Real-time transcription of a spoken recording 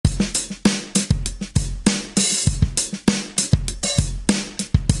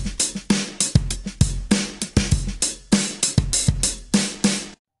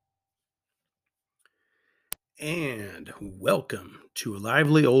And welcome to a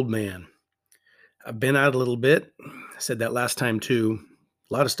lively old man. I've been out a little bit. I said that last time too.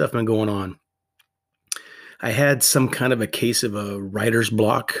 A lot of stuff been going on. I had some kind of a case of a writer's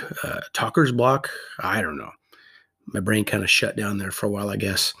block, talker's block. I don't know. My brain kind of shut down there for a while, I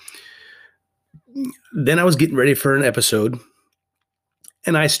guess. Then I was getting ready for an episode,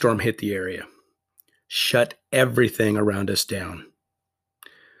 and ice storm hit the area, shut everything around us down.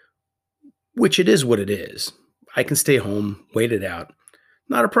 Which it is what it is. I can stay home, wait it out.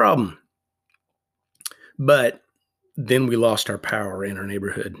 Not a problem. But then we lost our power in our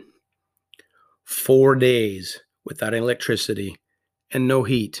neighborhood. 4 days without electricity and no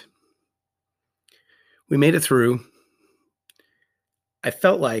heat. We made it through. I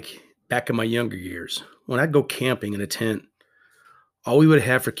felt like back in my younger years, when I'd go camping in a tent, all we would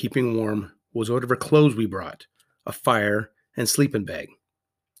have for keeping warm was whatever clothes we brought, a fire, and sleeping bag.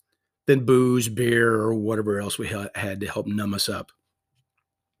 Then booze, beer, or whatever else we had to help numb us up.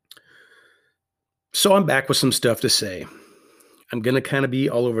 So I'm back with some stuff to say. I'm going to kind of be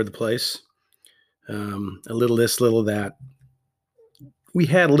all over the place. A little this, little that. We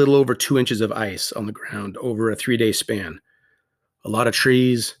had a little over 2 inches of ice on the ground over a 3-day span. A lot of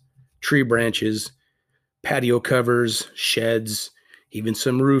trees, tree branches, patio covers, sheds, even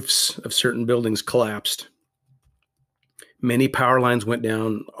some roofs of certain buildings collapsed. Many power lines went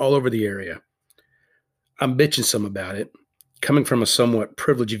down all over the area. I'm bitching some about it, coming from a somewhat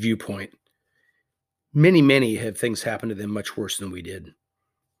privileged viewpoint. Many have things happen to them much worse than we did.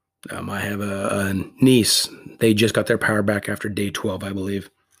 I have a niece. They just got their power back after day 12, I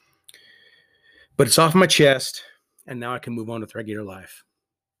believe. But it's off my chest, and now I can move on with regular life.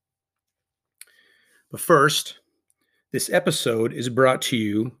 But first, this episode is brought to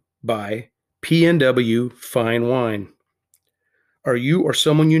you by PNW Fine Wine. Are you or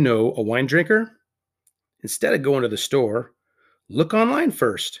someone you know a wine drinker? Instead of going to the store, look online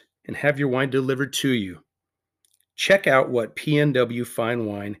first and have your wine delivered to you. Check out what PNW Fine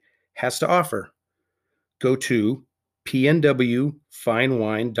Wine has to offer. Go to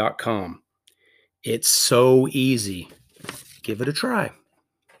pnwfinewine.com. It's so easy. Give it a try.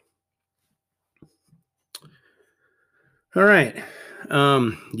 All right.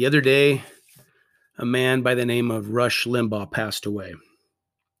 The other day, a man by the name of Rush Limbaugh passed away.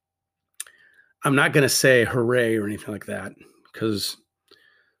 I'm not going to say hooray or anything like that because,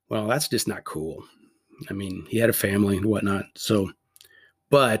 well, that's just not cool. I mean, he had a family and whatnot.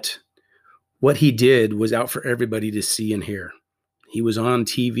 But what he did was out for everybody to see and hear. He was on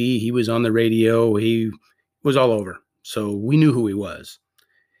TV. He was on the radio. He was all over. So we knew who he was.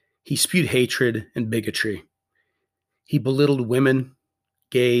 He spewed hatred and bigotry. He belittled women,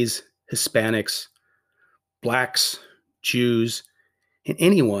 gays, Hispanics, blacks, Jews, and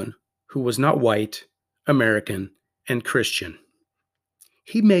anyone who was not white, American, and Christian.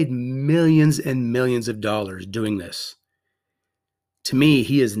 He made millions and millions of dollars doing this. To me,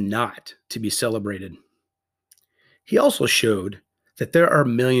 he is not to be celebrated. He also showed that there are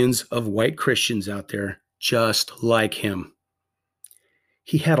millions of white Christians out there just like him.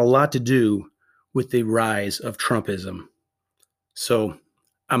 He had a lot to do with the rise of Trumpism. So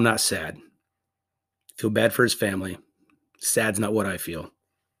I'm not sad. Feel bad for his family. Sad's not what I feel.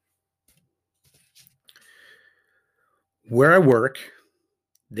 Where I work,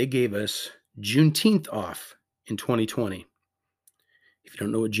 they gave us Juneteenth off in 2020. If you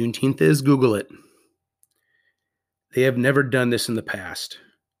don't know what Juneteenth is, Google it. They have never done this in the past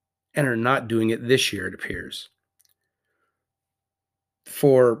and are not doing it this year, it appears.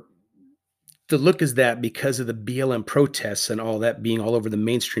 For the look is that because of the BLM protests and all that being all over the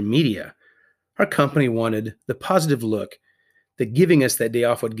mainstream media, our company wanted the positive look that giving us that day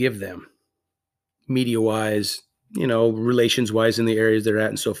off would give them, media-wise, relations-wise in the areas they're at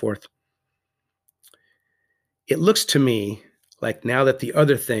and so forth. It looks to me like now that the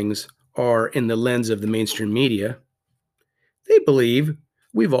other things are in the lens of the mainstream media, they believe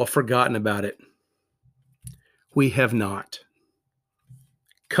we've all forgotten about it. We have not.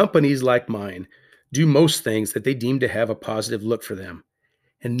 Companies like mine do most things that they deem to have a positive look for them,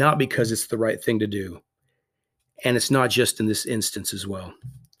 and not because it's the right thing to do. And it's not just in this instance as well.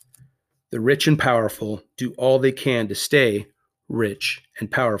 The rich and powerful do all they can to stay rich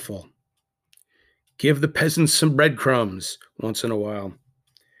and powerful. Give the peasants some breadcrumbs once in a while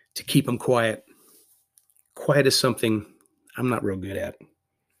to keep them quiet. Quiet is something I'm not real good at.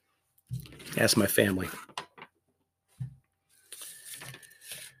 Ask my family.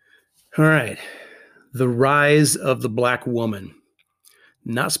 All right. The rise of the black woman.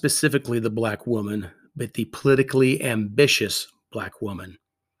 Not specifically the black woman, but the politically ambitious black woman.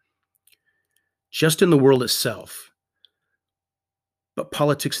 just in the world itself, but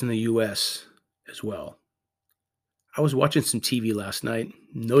politics in the US as well. I was watching some TV last night,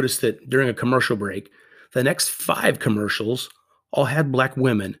 noticed that during a commercial break, the next 5 commercials all had Black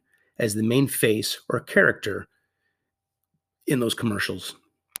women as the main face or character in those commercials.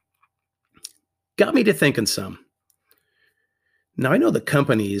 Got me to thinking some. Now, I know the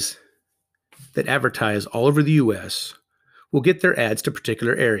companies that advertise all over the US will get their ads to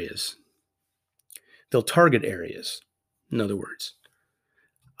particular areas. They'll target areas, in other words.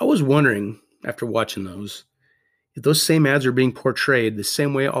 I was wondering, after watching those, if those same ads are being portrayed the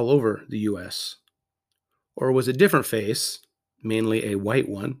same way all over the US. Or was a different face, mainly a white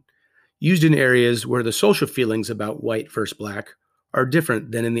one, used in areas where the social feelings about white versus black are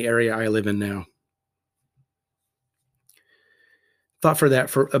different than in the area I live in now. Thought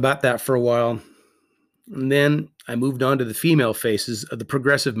about that for a while. And then I moved on to the female faces of the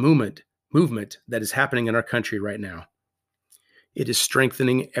progressive movement that is happening in our country right now. It is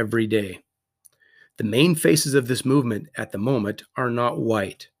strengthening every day. The main faces of this movement at the moment are not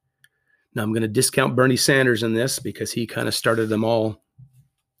white. Now, I'm going to discount Bernie Sanders in this because he kind of started them all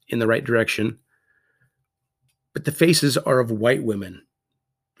in the right direction. But the faces are of white women,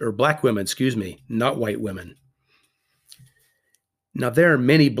 or Black women, not white women. Now, there are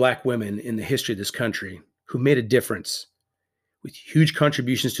many Black women in the history of this country who made a difference with huge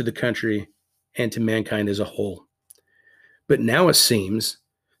contributions to the country and to mankind as a whole. But now it seems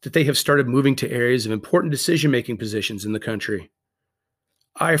that they have started moving to areas of important decision-making positions in the country.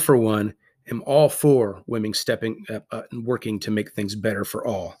 I, for one, am all for women stepping up and working to make things better for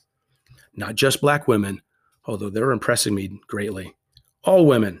all. Not just Black women, although they're impressing me greatly. All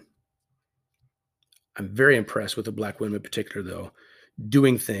women. I'm very impressed with the Black women in particular, though,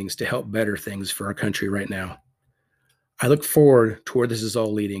 doing things to help better things for our country right now. I look forward to where this is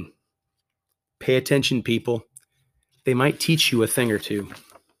all leading. Pay attention, people. They might teach you a thing or two.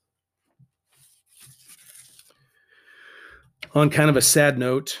 On kind of a sad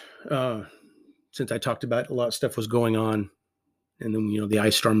note, since I talked about a lot of stuff was going on, and then, the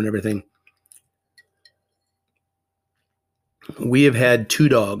ice storm and everything, we have had 2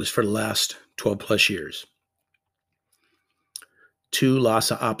 dogs for the last 12 plus years. 2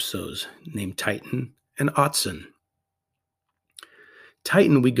 Lhasa Apsos named Titan and Otson.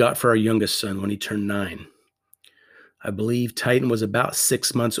 Titan we got for our youngest son when he turned 9. I believe Titan was about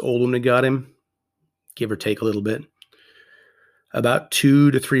 6 months old when we got him, give or take a little bit. About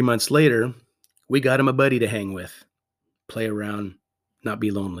 2 to 3 months later, we got him a buddy to hang with, play around, not be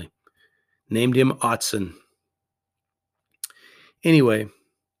lonely. Named him Otson. Anyway,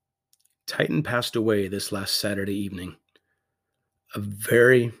 Titan passed away this last Saturday evening. A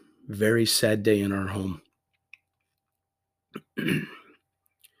very, very sad day in our home.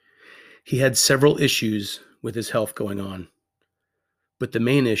 He had several issues with his health going on, but the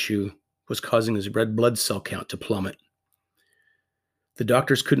main issue was causing his red blood cell count to plummet. The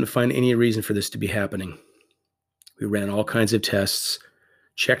doctors couldn't find any reason for this to be happening. We ran all kinds of tests,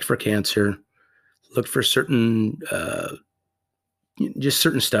 checked for cancer, looked for certain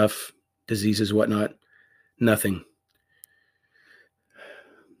stuff, diseases, whatnot. Nothing.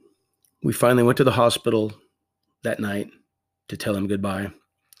 We finally went to the hospital that night to tell him goodbye.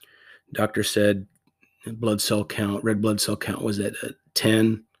 Doctor said red blood cell count was at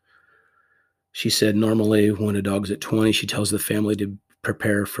 10. She said normally when a dog's at 20, she tells the family to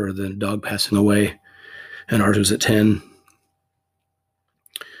prepare for the dog passing away, and ours was at 10.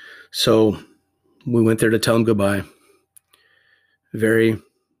 So we went there to tell him goodbye. Very,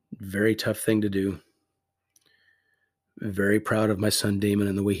 very tough thing to do. Very proud of my son Damon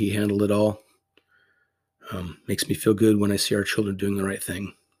and the way he handled it all. Makes me feel good when I see our children doing the right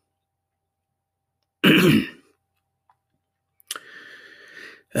thing.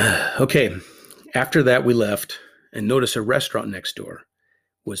 Okay, after that we left and noticed a restaurant next door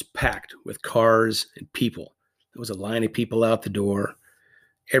was packed with cars and people. There was a line of people out the door.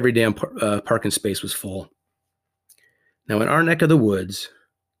 Every damn parking space was full. Now, in our neck of the woods,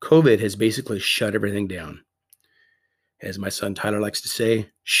 COVID has basically shut everything down. As my son Tyler likes to say,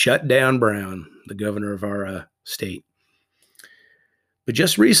 shut down Brown, the governor of our state. But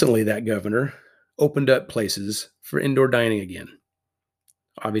just recently, that governor opened up places for indoor dining again.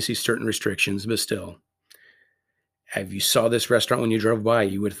 Obviously, certain restrictions, but still. If you saw this restaurant when you drove by,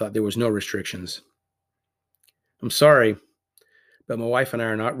 you would have thought there was no restrictions. I'm sorry, but my wife and I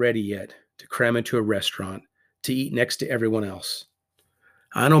are not ready yet to cram into a restaurant to eat next to everyone else.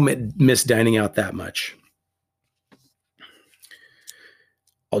 I don't miss dining out that much.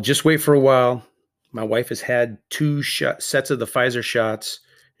 I'll just wait for a while. My wife has had 2 sets of the Pfizer shots.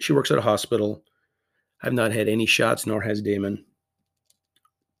 She works at a hospital. I've not had any shots, nor has Damon.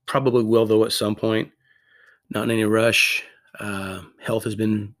 Probably will, though, at some point. Not in any rush. Health has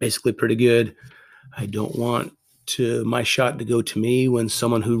been basically pretty good. I don't want my shot to go to me when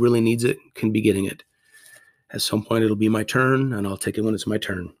someone who really needs it can be getting it. At some point, it'll be my turn, and I'll take it when it's my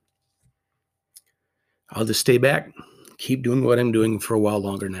turn. I'll just stay back, keep doing what I'm doing for a while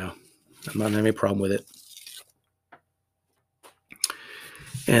longer now. I'm not having a problem with it.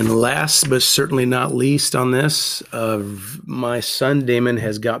 And last but certainly not least on this, my son Damon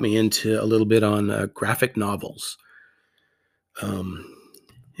has got me into a little bit on graphic novels.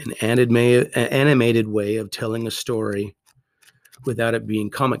 An animated way of telling a story without it being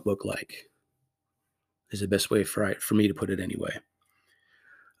comic book-like is the best way for me to put it anyway.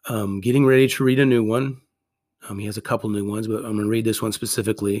 Getting ready to read a new one. He has a couple new ones, but I'm going to read this one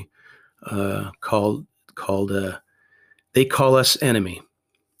specifically called They Call Us Enemy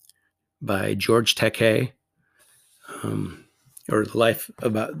by George Takei, or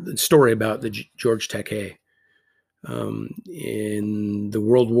the story about the George Takei. In the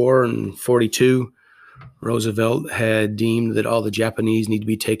World War in 1942, Roosevelt had deemed that all the Japanese need to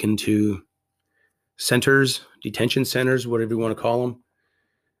be taken to centers, detention centers, whatever you want to call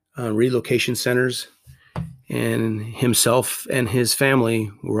them, relocation centers, and himself and his family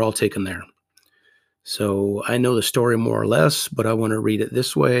were all taken there. So I know the story more or less, but I want to read it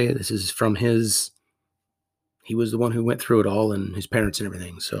this way. This is from he was the one who went through it all, and his parents and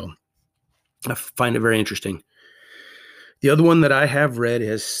everything. So I find it very interesting. The other one that I have read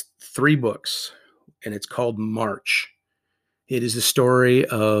has 3 books, and it's called March. It is the story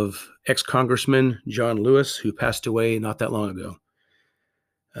of ex-Congressman John Lewis, who passed away not that long ago.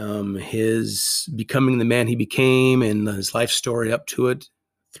 His becoming the man he became and his life story up to it,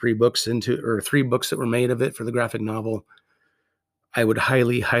 3 books that were made of it for the graphic novel. I would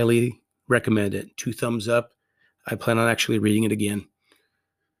highly, highly recommend it. 2 thumbs up. I plan on actually reading it again.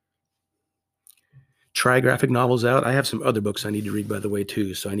 Try graphic novels out. I have some other books I need to read, by the way,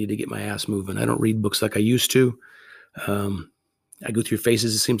 too, so I need to get my ass moving. I don't read books like I used to. I go through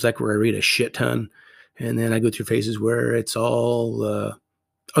phases, it seems like, where I read a shit ton, and then I go through phases where it's all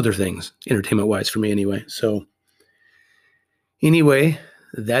other things, entertainment-wise for me anyway. So anyway,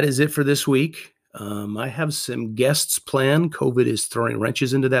 that is it for this week. I have some guests planned. COVID is throwing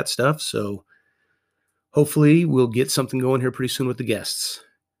wrenches into that stuff, so hopefully we'll get something going here pretty soon with the guests.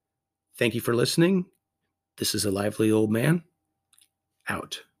 Thank you for listening. This is A Lively Old Man,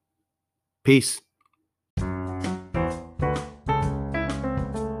 out. Peace.